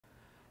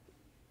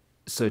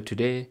So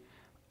today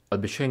I'll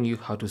be showing you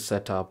how to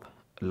set up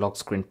a lock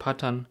screen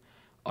pattern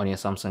on your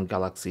Samsung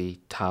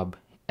Galaxy Tab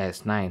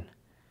S9.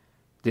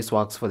 This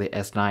works for the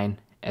S9,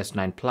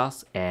 S9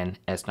 Plus and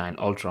S9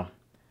 Ultra.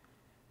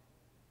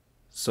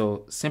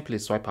 So simply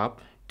swipe up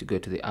to go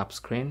to the app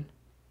screen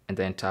and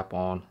then tap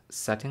on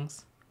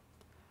Settings.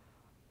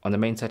 On the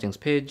main settings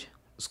page,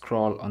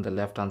 scroll on the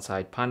left hand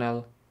side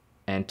panel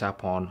and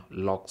tap on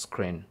Lock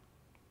Screen.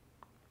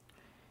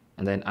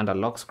 And then under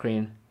Lock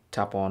Screen,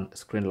 tap on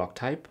Screen Lock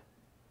Type.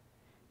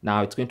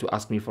 Now it's going to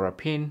ask me for a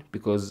PIN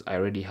because I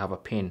already have a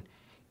PIN.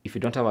 If you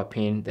don't have a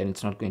PIN, then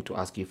it's not going to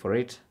ask you for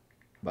it.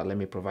 But let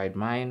me provide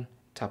mine,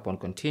 tap on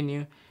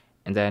Continue,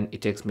 and then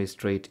it takes me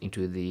straight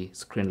into the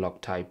Screen Lock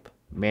Type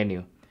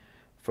menu.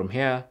 From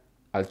here,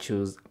 I'll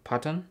choose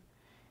Pattern,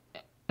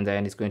 and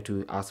then it's going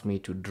to ask me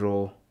to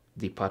draw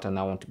the pattern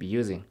I want to be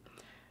using.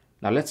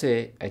 Now let's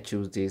say I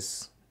choose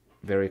this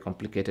very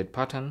complicated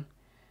pattern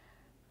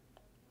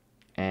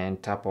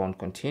and tap on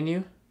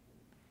Continue,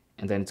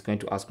 and then it's going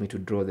to ask me to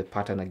draw the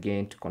pattern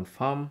again to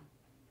confirm,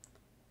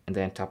 and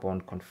then tap on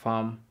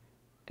Confirm,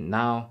 and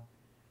now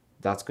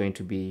that's going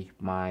to be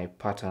my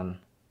pattern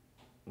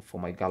for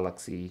my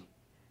Galaxy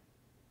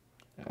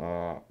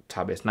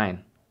Tab S9.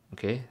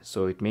 Okay,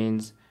 so it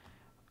means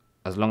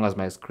as long as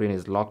my screen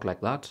is locked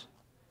like that,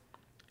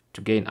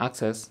 to gain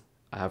access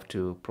I have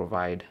to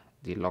provide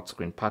the lock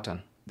screen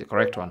pattern, the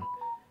correct one.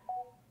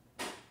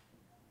 And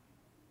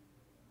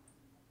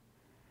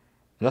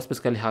that's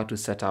basically how to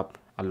set up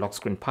a lock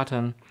screen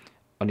pattern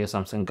on your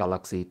Samsung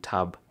Galaxy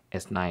Tab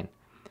S9.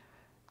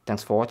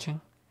 Thanks for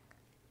watching.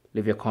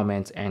 Leave your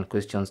comments and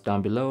questions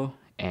down below,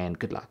 and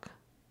good luck.